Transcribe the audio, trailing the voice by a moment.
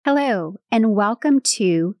Hello, and welcome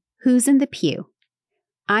to Who's in the Pew?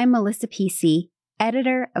 I'm Melissa Pesce,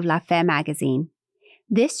 editor of La Fe magazine.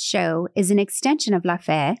 This show is an extension of La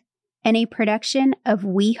Fe and a production of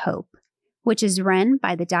We Hope, which is run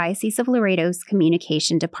by the Diocese of Laredo's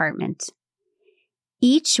Communication Department.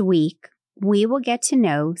 Each week, we will get to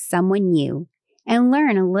know someone new and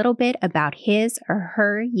learn a little bit about his or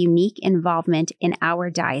her unique involvement in our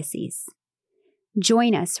diocese.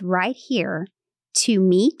 Join us right here to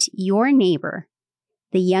meet your neighbor,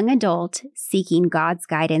 the young adult seeking God's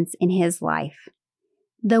guidance in his life,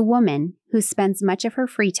 the woman who spends much of her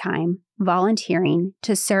free time volunteering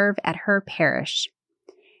to serve at her parish,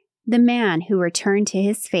 the man who returned to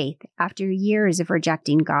his faith after years of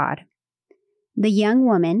rejecting God, the young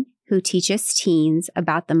woman who teaches teens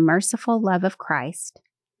about the merciful love of Christ,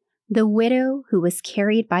 the widow who was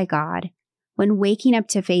carried by God when waking up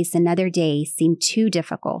to face another day seemed too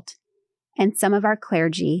difficult, and some of our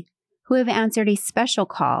clergy who have answered a special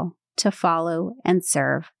call to follow and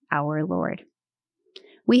serve our Lord.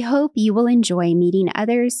 We hope you will enjoy meeting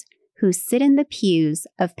others who sit in the pews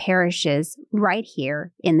of parishes right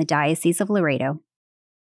here in the Diocese of Laredo.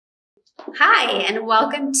 Hi, and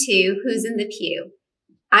welcome to Who's in the Pew?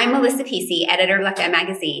 I'm Melissa Pesce, editor of La Fe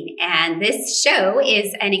magazine, and this show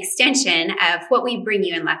is an extension of what we bring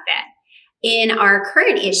you in La Fe. In our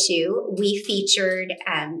current issue, we featured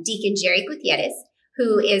Deacon Jerry,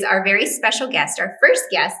 who is our very special guest, our first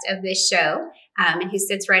guest of this show, and who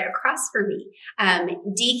sits right across from me.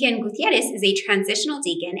 Deacon Gutierrez is a transitional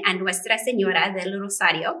deacon and Nuestra Señora del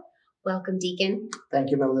Rosario. Welcome, Deacon. Thank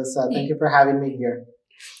you, Melissa. Thank you for having me here.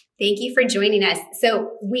 Thank you for joining us.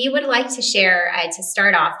 So we would like to share, to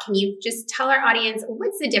start off, can you just tell our audience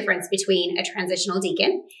what's the difference between a transitional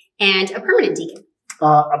deacon and a permanent deacon?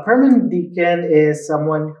 A permanent deacon is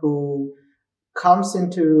someone who comes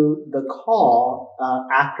into the call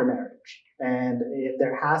after marriage. And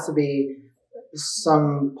there has to be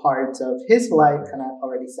some parts of his life kind of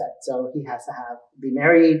already set. So he has to be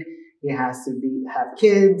married, he has to have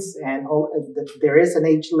kids, and there is an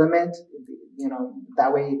age limit.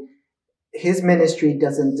 That way his ministry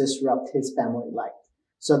doesn't disrupt his family life.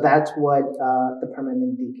 So that's what the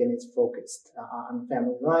permanent deacon is focused on: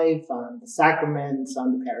 family life, on the sacraments,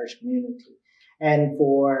 on the parish community. And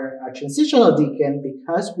for a transitional deacon,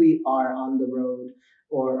 because we are on the road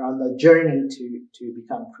or on the journey to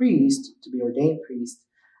become priest, to be ordained priest,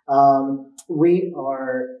 we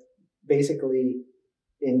are basically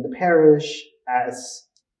in the parish as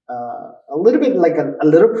a little bit like a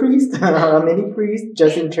little priest, a mini priest,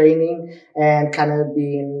 just in training and kind of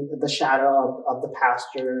being the shadow of the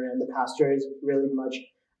pastor. And the pastor is really much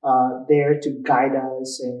there to guide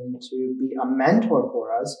us and to be a mentor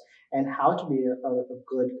for us and how to be a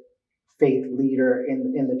good faith leader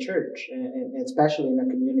in the church, and especially in a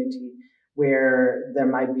community where there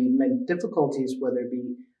might be many difficulties, whether it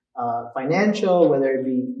be financial, whether it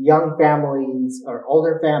be young families or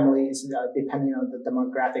older families, depending on the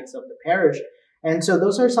demographics of the parish. And so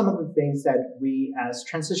those are some of the things that we as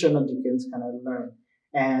transitional deacons kind of learn,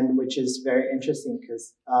 and which is very interesting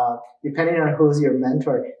because depending on who's your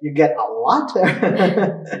mentor, you get a lot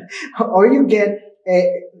or you get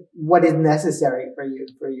what is necessary for you.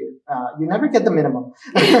 You never get the minimum.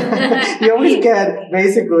 You always get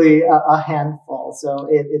basically a handful. So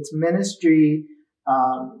it's ministry,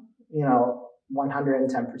 110%.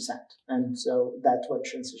 And so that's what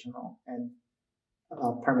transitional and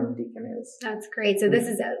permanent deacon is. That's great. So this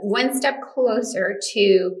is one step closer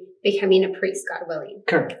to becoming a priest, God willing.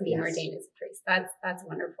 Correct. Being ordained as a priest. That's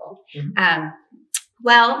wonderful.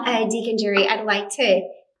 Mm-hmm. Deacon Jerry, I'd like to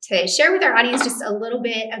share with our audience just a little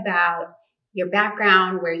bit about your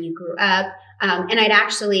background, where you grew up, and I'd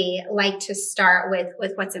actually like to start with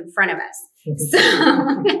what's in front of us.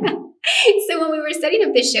 So when we were setting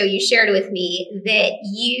up this show, you shared with me that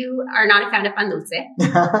you are not a fan of pan dulce. Yeah.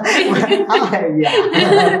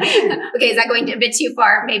 Okay, is that going a bit too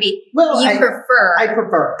far? Maybe I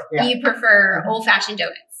prefer. Yeah. You prefer old-fashioned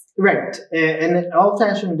donuts. Right. And an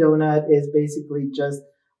old-fashioned donut is basically just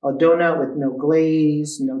a donut with no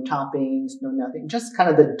glaze, no toppings, no nothing, just kind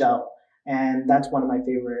of the dough. And that's one of my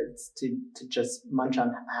favorites to just munch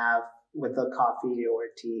on, have with a coffee or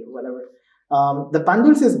tea or whatever. The pan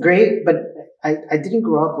dulce is great, but I didn't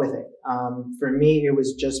grow up with it. For me, it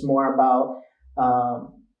was just more about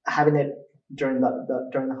having it during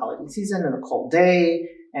the holiday season and a cold day,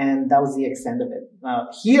 and that was the extent of it.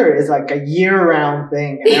 Here is like a year-round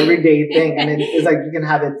thing, an everyday thing, and it's like you can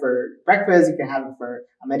have it for breakfast, you can have it for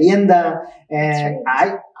a merienda, and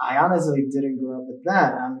I honestly didn't grow up with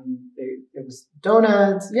that. It was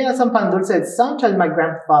donuts, yeah, some pan dulce, sometimes my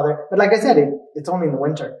grandfather, but like I said, it's only in the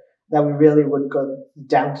winter that we really would go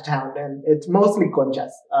down to town, and it's mostly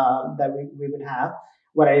conchas that we would have.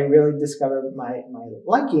 What I really discovered my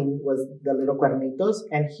liking was the little cuernitos,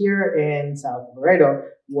 and here in South Laredo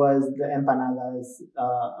was the empanadas,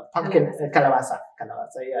 pumpkin calabaza,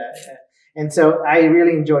 yeah. And so I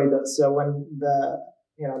really enjoyed those. So when the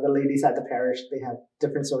ladies at the parish, they have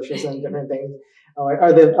different socials and different things, or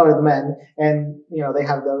the men, and they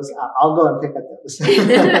have those. I'll go and pick at those.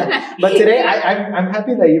 But today, I'm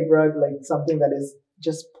happy that you brought like something that is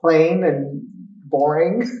just plain and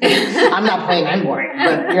boring. I'm not plain, I'm boring,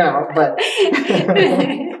 but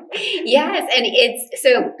Yes, and it's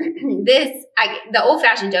so the old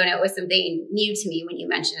fashioned donut was something new to me when you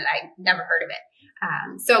mentioned it. I never heard of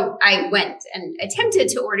it. So I went and attempted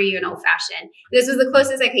to order you an old fashioned. This was the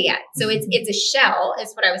closest I could get. So it's a shell,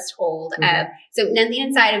 is what I was told. So nothing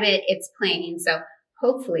inside of it. It's plain. So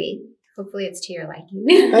hopefully it's to your liking.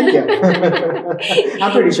 Thank you.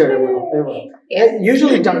 I'm pretty sure it will. It will. Yeah.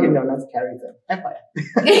 Usually Dunkin' Donuts carries them. FYI.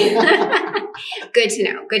 Good to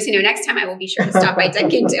know. Good to know. Next time I will be sure to stop by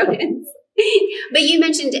Dunkin' Donuts. But you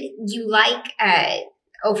mentioned you like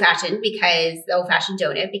old fashioned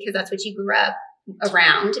donut because that's what you grew up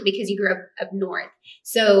around, because you grew up north.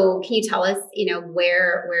 So can you tell us,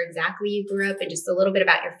 where exactly you grew up and just a little bit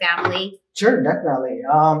about your family? Sure, definitely.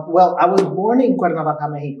 Well, I was born in Cuernavaca,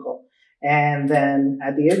 Mexico. And then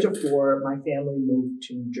at the age of 4, my family moved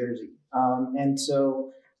to New Jersey. And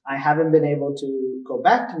so I haven't been able to go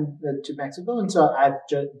back to Mexico. And so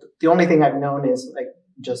the only thing I've known is like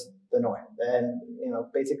just the north, and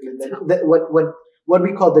basically what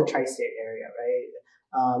we call the tri-state area, right?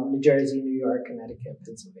 New Jersey, New York, Connecticut,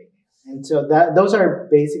 Pennsylvania, and so those are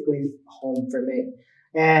basically home for me.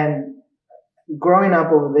 And growing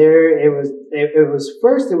up over there, it was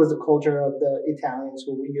the culture of the Italians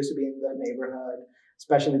who used to be in the neighborhood,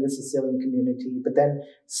 especially the Sicilian community. But then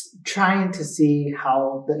trying to see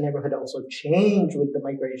how the neighborhood also changed with the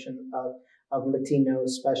migration of Latinos,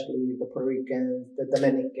 especially the Puerto Ricans, the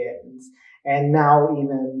Dominicans, and now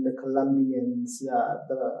even the Colombians,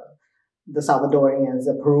 the Salvadorians,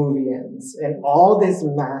 the Peruvians, and all this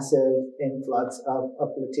massive influx of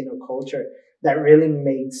Latino culture that really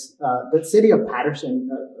makes the city of Patterson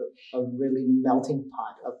a really melting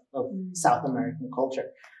pot of South American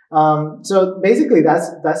culture. So basically,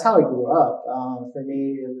 that's how I grew up. For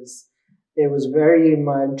me, it was very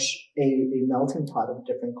much a melting pot of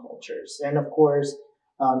different cultures, and of course,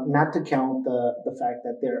 not to count the fact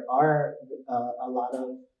that there are a lot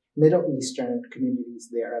of Middle Eastern communities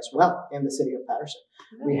there as well in the city of Patterson.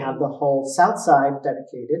 We have the whole South Side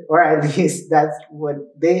dedicated, or at least that's what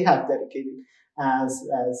they have dedicated as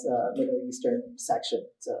a Middle Eastern section.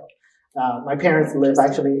 So my parents live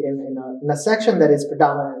actually in a section that is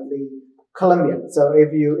predominantly Colombian. So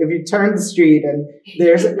if you turn the street and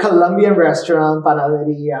there's a Colombian restaurant,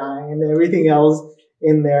 panaderia, and everything else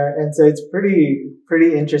in there, and so it's pretty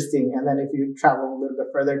interesting. And then if you travel a little bit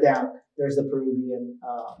further down, there's the Peruvian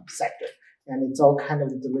sector, and it's all kind of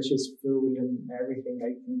delicious food and everything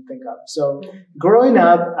I can think of. So growing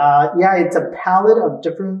up, it's a palette of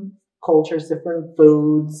different cultures, different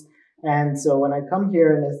foods, and so when I come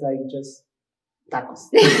here and it's like just tacos.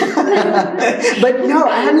 But no,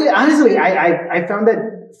 honestly, I found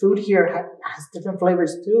that food here has different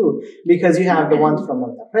flavors too, because you have the ones from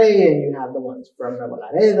Monterrey, and you have the ones from Nuevo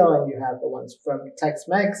Laredo, and you have the ones from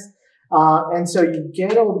Tex-Mex. And so you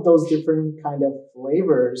get all those different kind of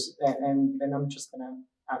flavors, and I'm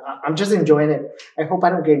just enjoying it. I hope I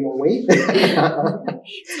don't gain more weight.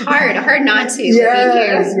 It's hard not to.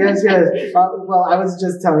 Yes. Well, I was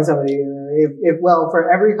just telling somebody, if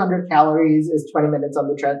for every 100 calories is 20 minutes on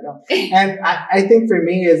the treadmill, and I think for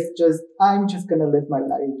me it's just I'm just gonna live my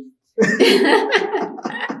life.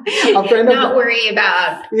 Not worry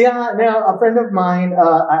about. Yeah, no, a friend of mine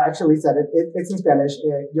actually said it. It's in Spanish.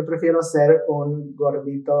 Yo prefiero ser un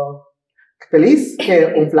gordito feliz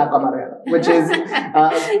que un flaco amargado, which is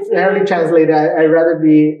fairly translated. I'd rather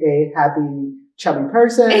be a happy, chubby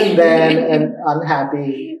person than an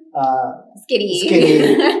unhappy, skinny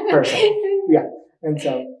person. Yeah, and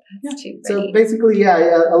so basically,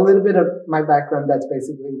 a little bit of my background. That's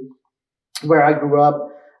basically where I grew up.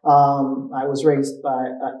 I was raised by,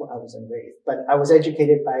 I wasn't raised, but I was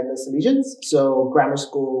educated by the Salesians. So grammar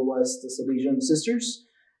school was the Salesian sisters,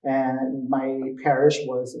 and my parish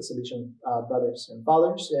was the Salesian brothers and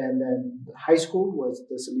fathers, and then high school was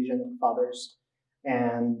the Salesian fathers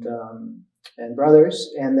and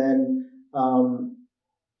brothers, and then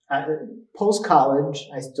post college,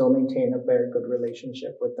 I still maintain a very good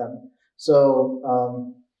relationship with them. So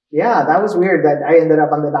Yeah, that was weird that I ended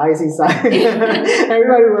up on the diocese side.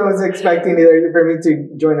 Everybody was expecting either for me to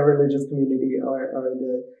join a religious community or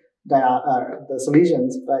the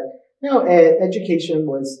Salesians, but education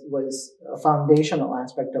was a foundational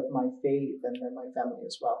aspect of my faith and then my family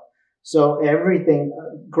as well. So everything,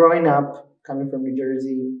 growing up, coming from New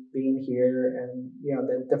Jersey, being here, and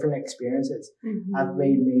the different experiences have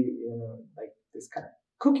made me like this kind of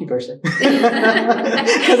cookie person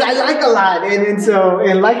because I like a lot, and so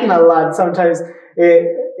in liking a lot, sometimes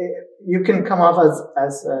you can come off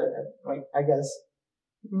as like I guess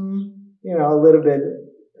a little bit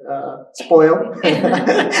spoiled.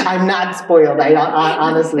 I'm not spoiled. I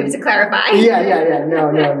honestly to clarify. Yeah.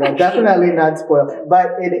 No, definitely not spoiled.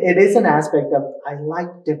 But it is an aspect of I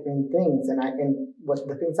like different things, and what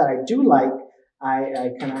the things that I do like,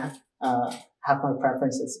 I kind of have my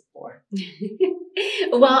preferences for.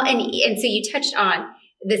 Well, and so you touched on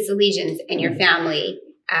the Salesians and your family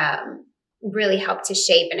really helped to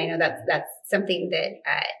shape, and I know that's something that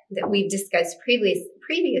we've discussed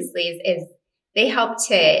previously is they help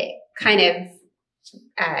to kind of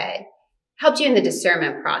helped you in the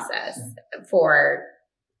discernment process for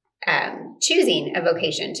choosing a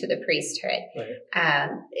vocation to the priesthood. Right.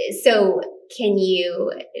 So can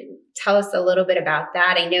you tell us a little bit about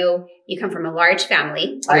that? I know you come from a large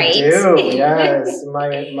family, right? I do, yes.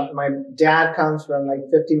 My dad comes from like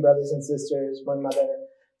 15 brothers and sisters, my mother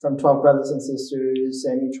from 12 brothers and sisters,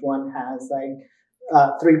 and each one has like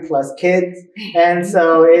 3+ kids. And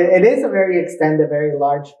so it is a very extended, very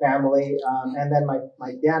large family. And then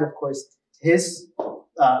my dad, of course, his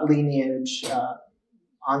lineage,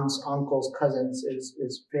 aunts, uncles, cousins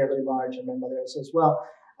is fairly large, and my mother's as well.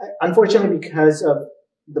 Unfortunately, because of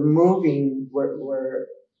the moving, we're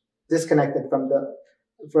disconnected from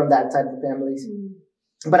that type of families.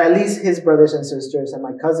 But at least his brothers and sisters and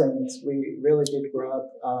my cousins, we really did grow up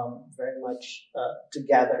very much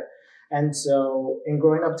together. And so in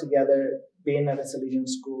growing up together, being at a Salesian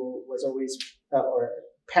school was always, or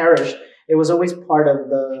parish, it was always part of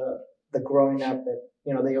the growing up that,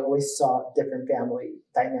 they always saw different family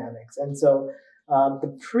dynamics. And so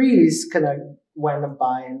the priest kind of went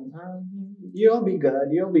by and you'll be good.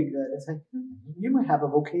 It's like, you might have a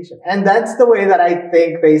vocation. And that's the way that I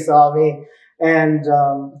think they saw me. And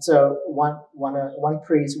so one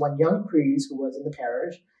young priest who was in the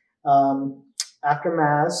parish, after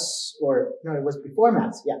Mass, or no, it was before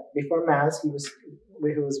Mass. Yeah, before Mass, he was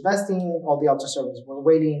vesting. All the altar servers were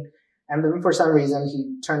waiting, and then for some reason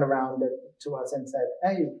he turned around to us and said,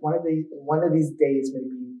 "Hey, one of these days,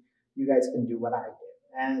 maybe you guys can do what I did."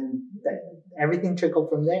 And everything trickled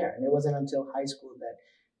from there. And it wasn't until high school that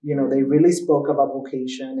they really spoke about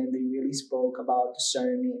vocation, and they really spoke about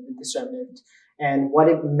discernment, and what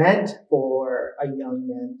it meant for a young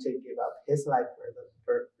man to give up his life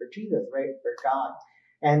for Jesus, right? For God.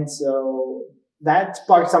 And so that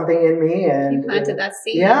sparked something in me. And you planted that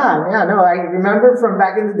seed. Yeah. No, I remember from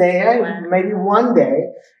back in the day, maybe one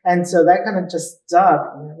day. And so that kind of just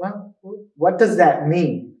stuck. Well, what does that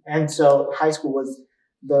mean? And so high school was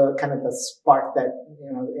the kind of the spark that,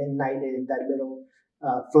 ignited that little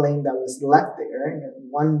flame that was left there. And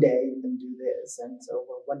one day you can do this. And so,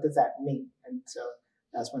 well, what does that mean? And so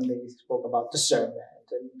that's when they spoke about discernment.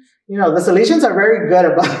 And, the Salesians are very good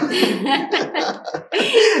about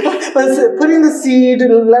putting the seed,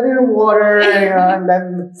 letting it water, and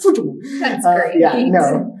then. That's great. Yeah,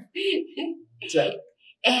 no. So.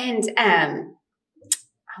 And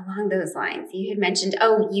along those lines, you had mentioned,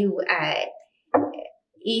 you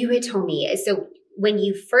had told me, so when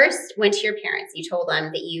you first went to your parents, you told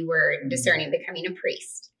them that you were discerning becoming a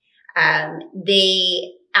priest.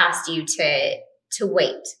 They asked you to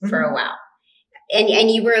wait for a while,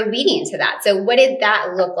 and you were obedient to that. So what did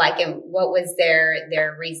that look like, and what was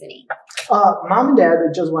their reasoning? Mom and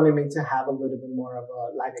Dad just wanted me to have a little bit more of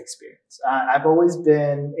a life experience. I've always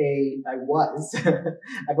been I've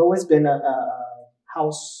always been a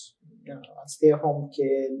house, a stay-at-home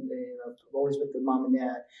kid. Always with the mom and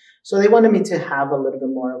dad. So they wanted me to have a little bit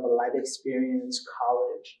more of a life experience,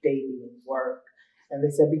 college, dating, work. And they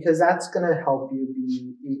said, because that's going to help you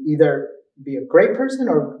either be a great person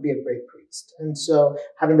or be a great priest. And so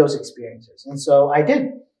having those experiences. And so I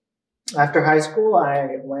did. After high school,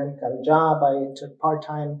 I got a job. I took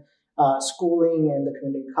part-time schooling in the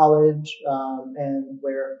community college, and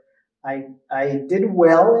where I did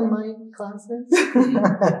well in my classes.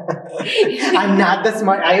 I'm not the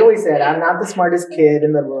smart. I always said I'm not the smartest kid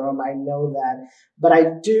in the room. I know that, but I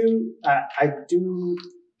do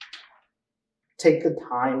take the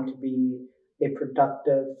time to be a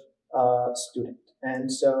productive student.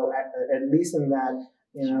 And so at least in that,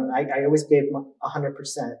 I always gave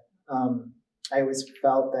 100%. I always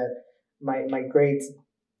felt that my grades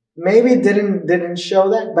maybe didn't show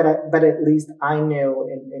that, but at least I knew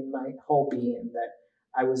in my whole being that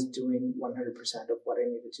I was doing 100% of what I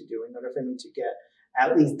needed to do in order for me to get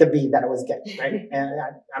at least the B that I was getting, right? And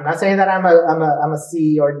I'm not saying that I'm a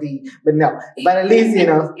C or D, but no, but at least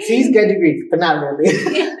C's get degrees, but not really.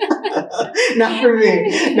 Not for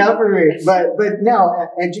me. But no,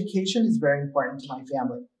 education is very important to my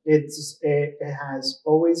family. It has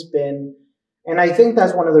always been. And I think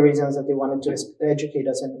that's one of the reasons that they wanted to educate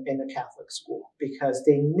us in a Catholic school, because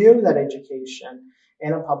they knew that education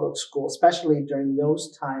in a public school, especially during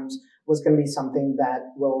those times, was going to be something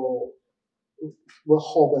that will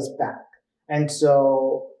hold us back. And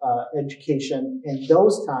so education in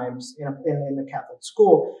those times in a Catholic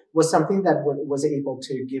school was something that was able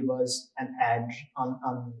to give us an edge on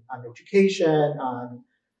education, on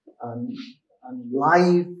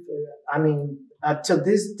life. I mean, to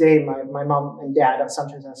this day, my mom and dad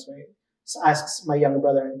sometimes asks my younger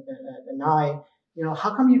brother and I,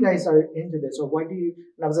 how come you guys are into this, or why do you?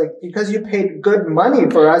 And I was like, because you paid good money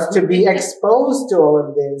for us to be exposed to all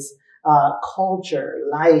of this culture,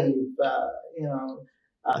 life,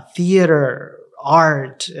 theater,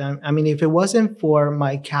 art. I mean, if it wasn't for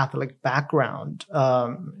my Catholic background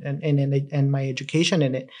and my education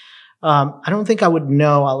in it, I don't think I would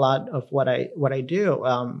know a lot of what I do.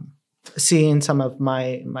 Seeing some of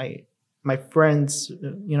my friends,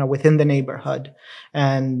 within the neighborhood,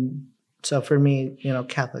 and so for me,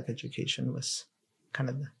 Catholic education was kind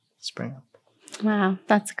of the spring up. Wow,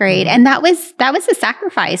 that's great. And that was a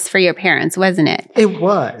sacrifice for your parents, wasn't it? It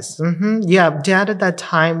was. Mm-hmm. Yeah, Dad at that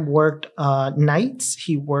time worked nights.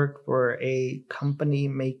 He worked for a company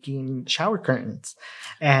making shower curtains,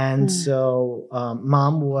 and so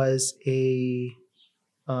Mom was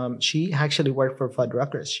she actually worked for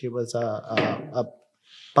Fuddruckers. She was a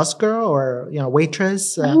bus girl or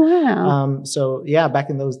waitress. Wow. So yeah, back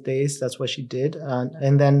in those days, that's what she did.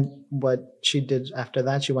 And then what she did after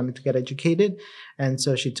that, she wanted to get educated, and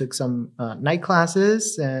so she took some night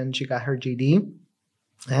classes, and she got her GD,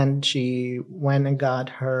 and she went and got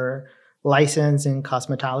her license in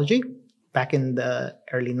cosmetology back in the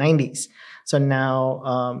early 90s. So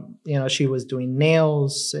now, she was doing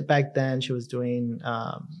nails back then. She was doing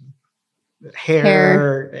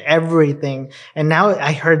hair, everything. And now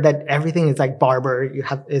I heard that everything is like barber.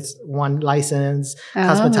 It's one license,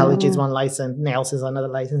 cosmetology is one license, nails is another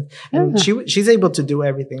license. And she's able to do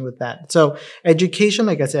everything with that. So education,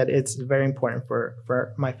 like I said, it's very important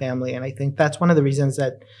for my family. And I think that's one of the reasons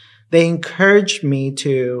that they encouraged me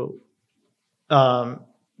to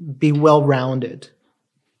be well-rounded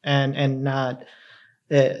and not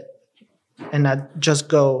just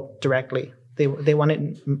go directly. They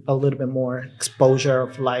wanted a little bit more exposure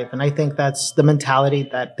of life, and I think that's the mentality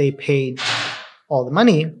that they paid all the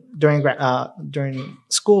money during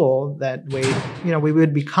school. That way, we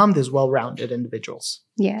would become these well-rounded individuals.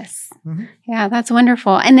 Yes, yeah, that's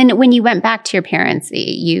wonderful. And then when you went back to your parents,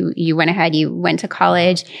 you went ahead, you went to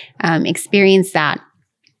college, experienced that.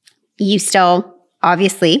 You still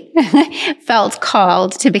obviously felt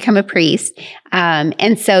called to become a priest,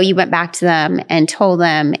 and so you went back to them and told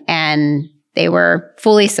them, and they were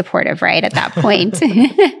fully supportive, right, at that point.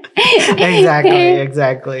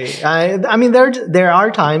 Exactly. I mean, there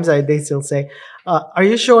are times they still say, "Are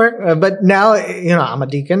you sure?" But now, I'm a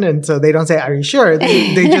deacon, and so they don't say, "Are you sure?"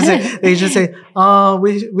 They just say, "Oh,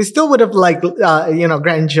 we still would have liked,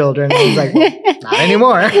 grandchildren." I was like, well, not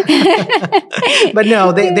anymore. But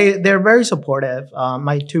no, they're very supportive.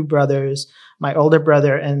 My two brothers, my older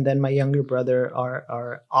brother, and then my younger brother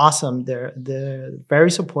are awesome. They're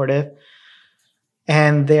very supportive.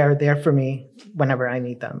 And they are there for me whenever I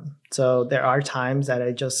need them. So there are times that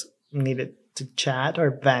I just needed to chat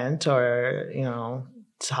or vent or,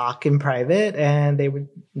 talk in private, and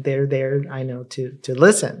they're there, I know, to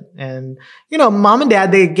listen. And, Mom and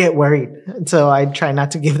Dad, they get worried. So I try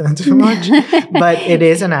not to give them too much. But it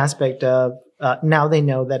is an aspect of, now they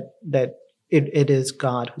know that it is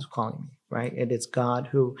God who's calling me, right? It is God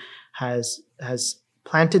who has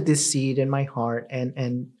planted this seed in my heart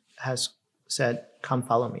and has said, "Come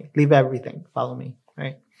follow me. Leave everything. Follow me."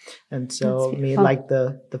 Right. And so me, like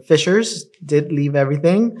the Fishers, did leave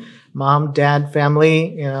everything. Mom, dad,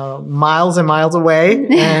 family, miles and miles away,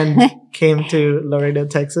 and came to Laredo,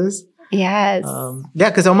 Texas. Yes.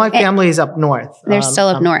 Because all my family is up north. They're still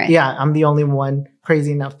up north. Yeah, I'm the only one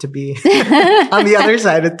crazy enough to be on the other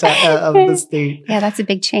side of the state. Yeah, that's a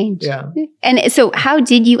big change. Yeah. And so how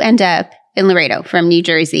did you end up in Laredo from New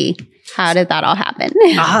Jersey? How did that all happen?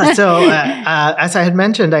 As I had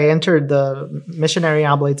mentioned, I entered the Missionary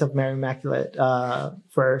Oblates of Mary Immaculate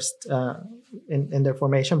first in their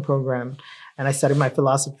formation program. And I studied my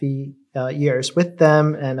philosophy years with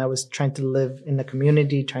them. And I was trying to live in the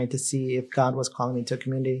community, trying to see if God was calling me to a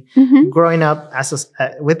community. Mm-hmm. Growing up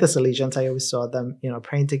with the Salesians, I always saw them,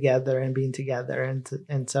 praying together and being together.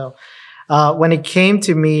 And so when it came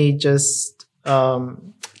to me just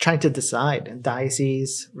trying to decide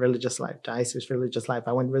diocese, religious life,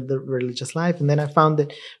 I went with the religious life. And then I found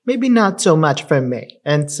that maybe not so much for me.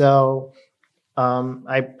 And so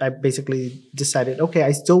I basically decided, okay,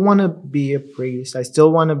 I still want to be a priest. I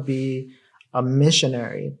still want to be a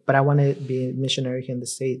missionary, but I want to be a missionary here in the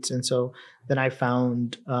States. And so then I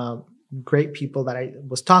found great people that I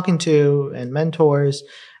was talking to and mentors.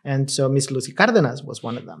 And so Miss Lucy Cardenas was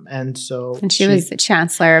one of them. And she was the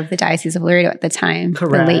chancellor of the Diocese of Laredo at the time.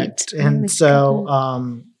 Correct. And so,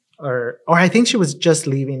 or I think she was just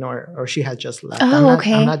leaving or she had just left.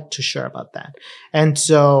 Okay. I'm not too sure about that. And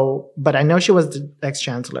so, but I know she was the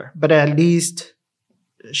ex-chancellor, but at least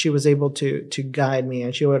she was able to guide me.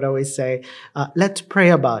 And she would always say, let's pray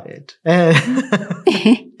about it. And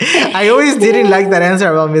I always didn't like that answer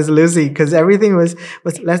about Miss Lucy because everything was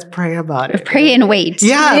let's pray about it. Pray and wait.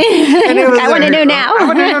 Yeah. And it was I want to know now. I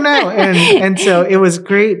want to know now. And so it was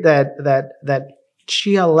great that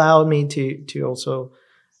she allowed me to also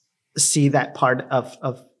see that part of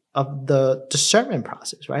the discernment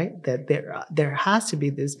process, right? That there has to be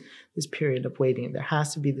this period of waiting. There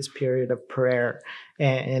has to be this period of prayer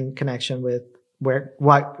and connection with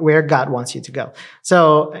where God wants you to go.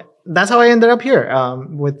 So that's how I ended up here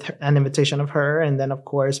with an invitation of her, and then of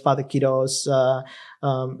course Father Quiroz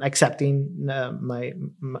accepting my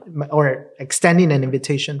or extending an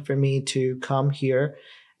invitation for me to come here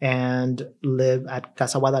and live at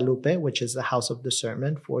Casa Guadalupe, which is the house of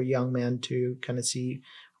discernment for young men to kind of see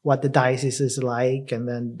what the diocese is like, and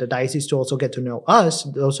then the diocese to also get to know us,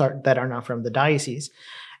 those that are not from the diocese.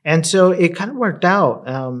 And so it kind of worked out.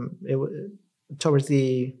 Towards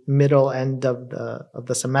the middle end of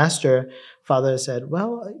the semester, Father said,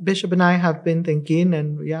 well, Bishop and I have been thinking,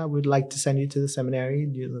 and we'd like to send you to the seminary.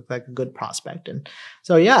 You look like a good prospect. And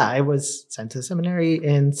so, I was sent to the seminary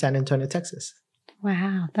in San Antonio, Texas.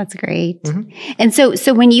 Wow, that's great. Mm-hmm. And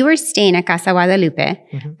so when you were staying at Casa Guadalupe,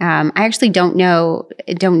 I actually don't know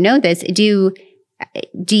this. Do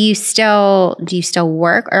you still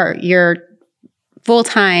work, or you're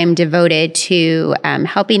full-time devoted to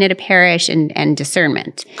helping at a parish and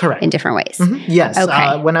discernment? Correct. In different ways? Mm-hmm. Yes.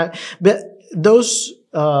 Okay. But those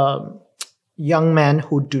young men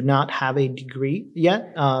who do not have a degree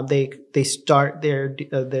yet, they start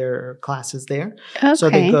their classes there. Okay.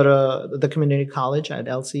 So they go to the community college at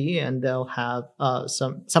LC, and they'll have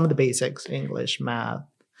some of the basics: English, math,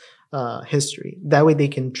 history. That way they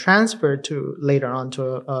can transfer to later on to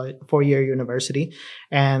a 4-year university,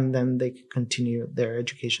 and then they can continue their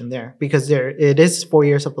education there, because it is 4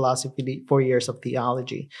 years of philosophy, 4 years of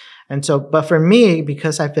theology. And so, but for me,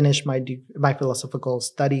 because I finished my philosophical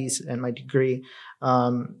studies and my degree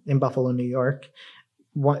in Buffalo, New York,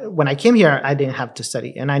 when I came here, I didn't have to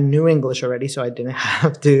study, and I knew English already, so I didn't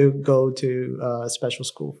have to go to special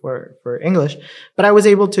school for English. But I was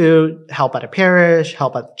able to help at a parish,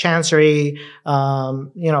 help at the chancery,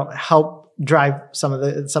 help drive some of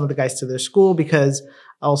the guys to their school, because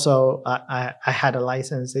also I had a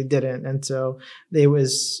license, they didn't, and so it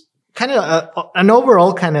was kind of an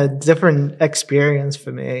overall kind of different experience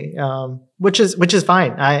for me, which is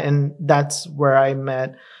fine. And that's where I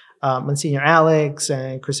met Monsignor Alex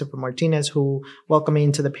and Christopher Martinez, who welcomed me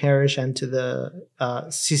into the parish and to the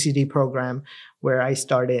CCD program, where I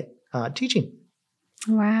started teaching.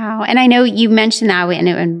 Wow. And I know you mentioned that,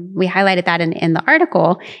 and we highlighted that in the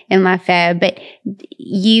article in La Fe, but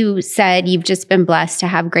you said you've just been blessed to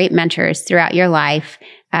have great mentors throughout your life.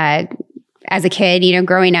 As a kid,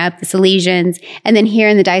 growing up, the Salesians, and then here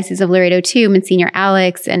in the Diocese of Laredo too, Monsignor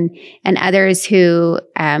Alex and others who,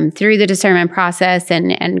 through the discernment process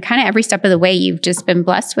and kind of every step of the way, you've just been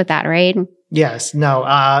blessed with that, right? Yes. No.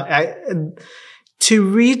 To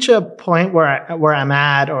reach a point where I'm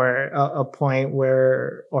at, or a point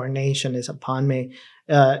where ordination is upon me,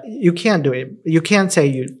 you can't do it. You can't say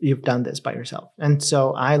you've done this by yourself. And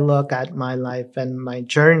so I look at my life and my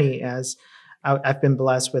journey as I've been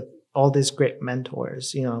blessed with all these great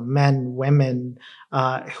mentors, men, women,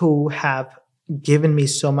 who have given me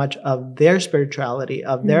so much of their spirituality,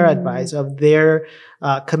 of their advice, of their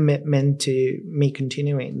commitment to me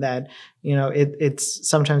continuing, that, it's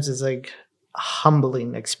sometimes it's like a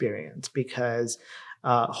humbling experience, because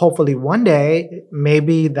hopefully one day,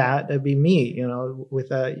 maybe that'd be me,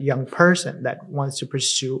 with a young person that wants to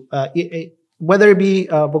pursue, whether it be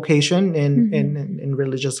a vocation in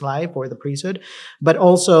religious life or the priesthood, but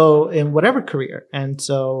also in whatever career. And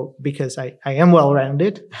so, because I am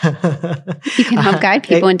well-rounded. You can help guide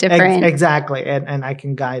people in different... Exactly. And I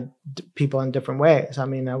can guide people in different ways. I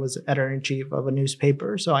mean, I was editor-in-chief of a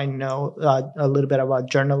newspaper, so I know a little bit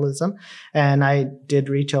about journalism. And I did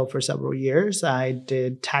retail for several years. I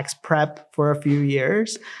did tax prep for a few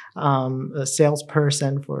years, a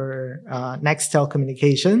salesperson for Nextel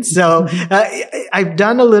Communications. So I've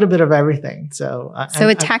done a little bit of everything. So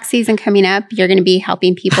with tax season coming up, you're going to be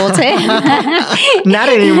helping people to... Not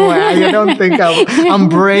anymore. I don't think I'm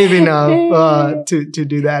brave enough to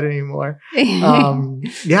do that anymore.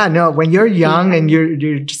 No, when you're young and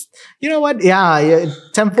you're just, you know what? Yeah,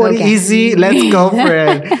 1040 easy. Let's go for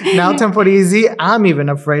it. Now 1040 easy. I'm even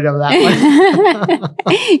afraid of that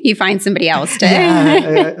one. You find somebody else to.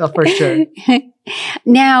 Yeah, for sure.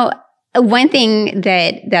 Now, one thing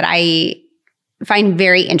that I find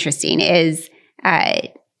very interesting is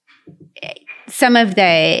some of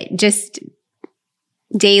the just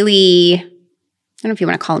daily, I don't know if you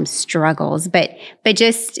want to call them struggles, but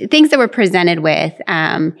just things that we're presented with.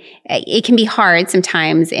 It can be hard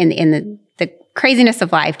sometimes in the craziness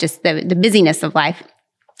of life, just the busyness of life,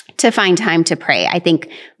 to find time to pray. I think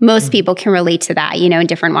most people can relate to that, in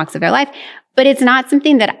different walks of their life. But it's not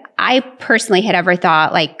something that I personally had ever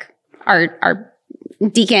thought, like our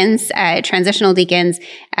deacons, transitional deacons,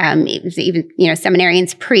 even,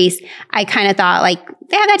 seminarians, priests, I kind of thought like,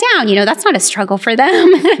 they have that down, that's not a struggle for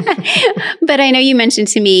them. But I know you mentioned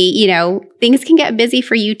to me, things can get busy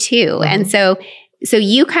for you too. And so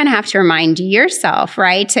you kind of have to remind yourself,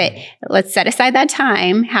 right, to let's set aside that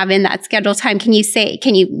time, having that scheduled time. Can you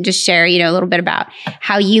just share, a little bit about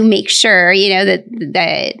how you make sure,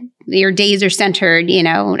 that your days are centered,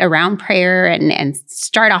 around prayer and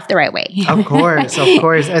start off the right way? Of course.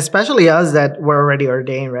 Especially us that were already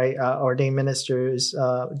ordained, right? Ordained ministers,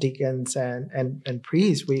 deacons, and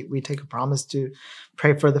priests. We take a promise to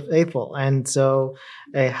pray for the faithful, and so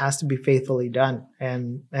it has to be faithfully done.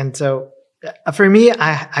 And so for me,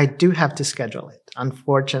 I do have to schedule it,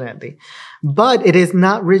 unfortunately, but it is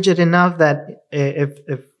not rigid enough that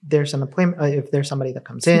if there's an appointment, if there's somebody that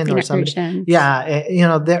comes in or somebody,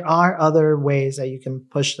 there are other ways that you can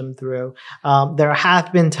push them through. There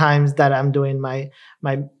have been times that I'm doing my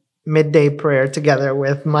midday prayer together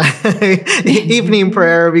with my evening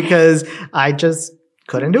prayer because I just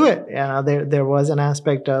couldn't do it. There was an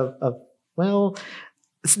aspect of well,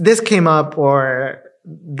 this came up or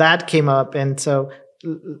that came up, and so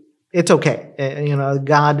it's okay.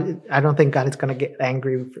 God, I don't think God is going to get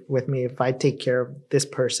angry with me if I take care of this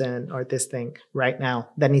person or this thing right now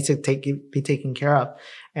that needs to be taken care of,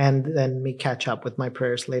 and then me catch up with my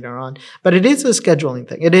prayers later on. But it is a scheduling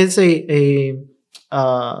thing. It is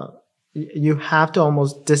you have to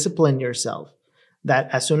almost discipline yourself that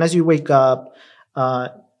as soon as you wake up,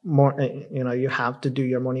 you have to do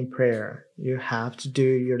your morning prayer. You have to do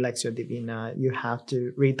your Lectio Divina. You have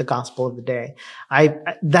to read the Gospel of the day.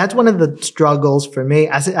 That's one of the struggles for me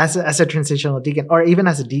as a transitional deacon, or even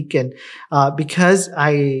as a deacon, because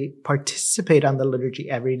I participate on the liturgy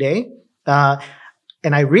every day.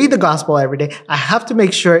 And I read the Gospel every day. I have to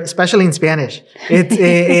make sure, especially in Spanish, it's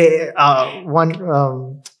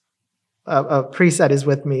a priest that is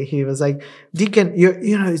with me, he was like, Deacon,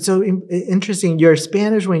 it's so interesting. Your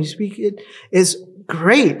Spanish, when you speak it, is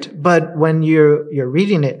great, but when you're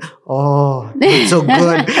reading it, it's so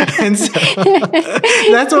good. And so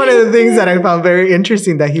that's one of the things that I found very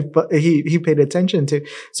interesting that he paid attention to.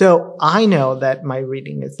 So I know that my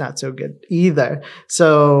reading is not so good either.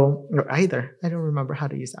 Or either. I don't remember how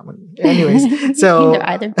to use that one. Anyways, so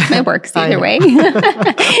either. It works either way.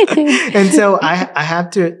 And so I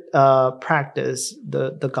have to practice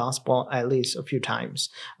the gospel at least a few times.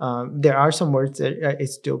 There are some words that I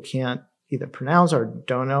still can't either pronounce or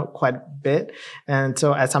don't know quite a bit. And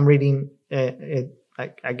so as I'm reading it,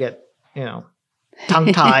 I get,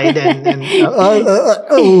 tongue-tied and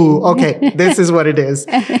okay, this is what it is.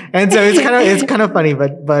 And so it's kind of funny,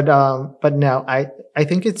 but no, I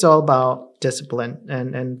think it's all about discipline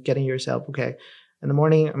and getting yourself, okay, in the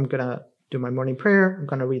morning, I'm going to do my morning prayer. I'm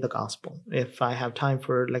going to read the gospel. If I have time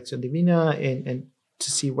for Lectio Divina and to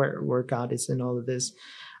see where God is in all of this,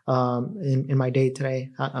 in my day today,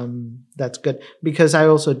 that's good, because I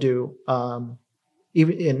also do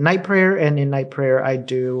even in night prayer, and in night prayer I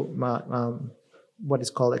do what is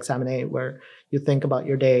called examinate, where you think about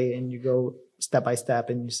your day and you go step by step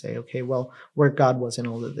and you say, okay, well, where God was in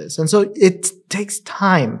all of this. And so it takes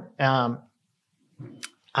time,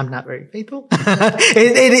 I'm not very faithful.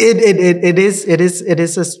 It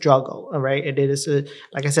is a struggle, right? It is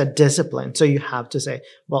like I said, discipline. So you have to say,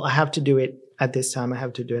 well, I have to do it at this time. I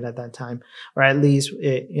have to do it at that time, or at least,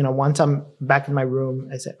 once I'm back in my room,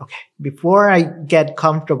 I say, okay, before I get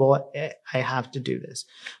comfortable, I have to do this.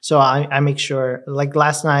 So I make sure, like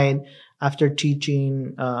last night after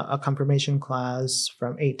teaching a confirmation class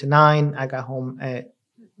from 8 to 9, I got home at,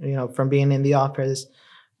 from being in the office.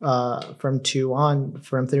 From 3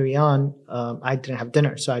 on, I didn't have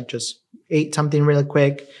dinner. So I just ate something really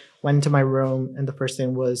quick, went into my room, and the first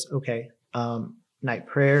thing was, okay, night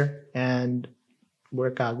prayer and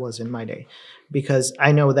where God was in my day. Because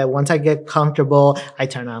I know that once I get comfortable, I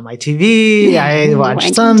turn on my TV, I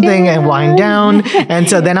watch something and wind down. And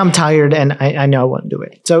so then I'm tired and I know I won't do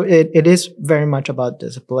it. So it is very much about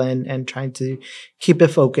discipline and trying to keep it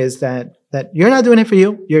focused that you're not doing it for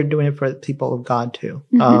you, you're doing it for the people of God too.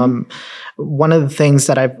 Mm-hmm. One of the things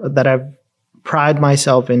that I've pride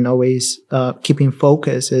myself in always keeping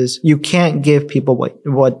focus is you can't give people what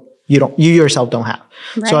you yourself don't have.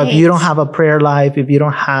 Right. So if you don't have a prayer life, if you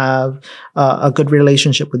don't have a good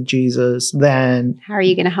relationship with Jesus, then how are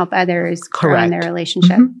you going to help others grow in their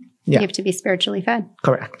relationship? Mm-hmm. Yeah. You have to be spiritually fed.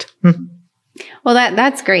 Correct. Mm-hmm. Well,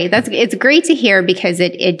 that's great. It's great to hear because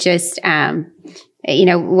it just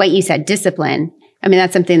what you said, discipline. I mean,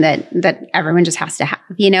 that's something that everyone just has to have,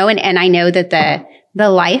 and I know that the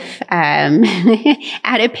life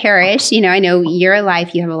at a parish, I know your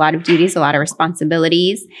life, you have a lot of duties, a lot of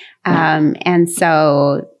responsibilities. And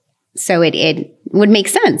so it would make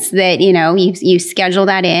sense that, you schedule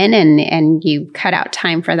that in and you cut out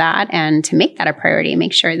time for that and to make that a priority and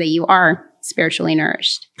make sure that you are spiritually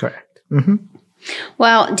nourished. Correct. Mm-hmm.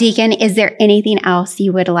 Well, Deacon, is there anything else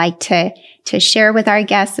you would like to share with our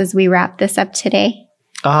guests as we wrap this up today?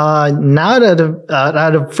 Not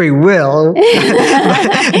out of free will.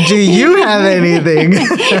 Do you have anything?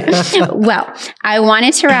 Well, I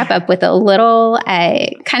wanted to wrap up with a little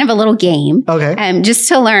game. Okay. Just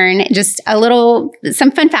to learn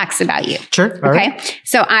some fun facts about you. Sure. All okay. Right.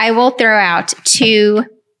 So I will throw out 2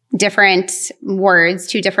 different words,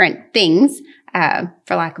 2 different things,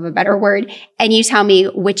 for lack of a better word, and you tell me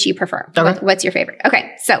which you prefer. Okay. What's your favorite?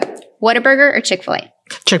 Okay. So Whataburger or Chick-fil-A?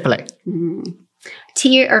 Chick-fil-A. Mm-hmm.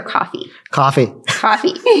 Tea or coffee? Coffee.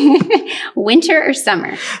 Winter or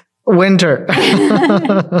summer? Winter.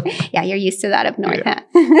 Yeah, you're used to that up north, huh?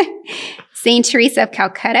 St. Teresa of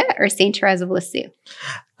Calcutta or St. Therese of Lisieux?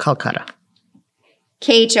 Calcutta.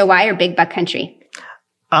 KHOY or Big Buck Country?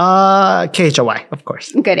 KHOY, of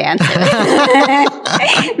course. Good answer.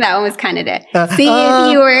 That one was kind of to see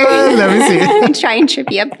if you were let me see. Try and trip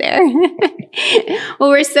you up there. Well,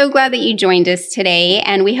 we're so glad that you joined us today,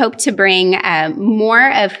 and we hope to bring more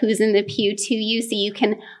of Who's in the Pew to you so you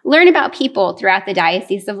can learn about people throughout the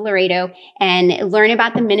Diocese of Laredo and learn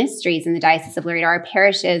about the ministries in the Diocese of Laredo, our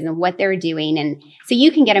parishes and what they're doing, and so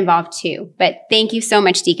you can get involved too. But thank you so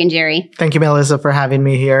much, Deacon Jerry. Thank you, Melissa, for having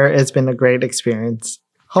me here. It's been a great experience.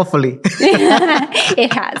 Hopefully.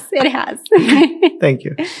 It has. Thank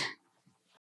you.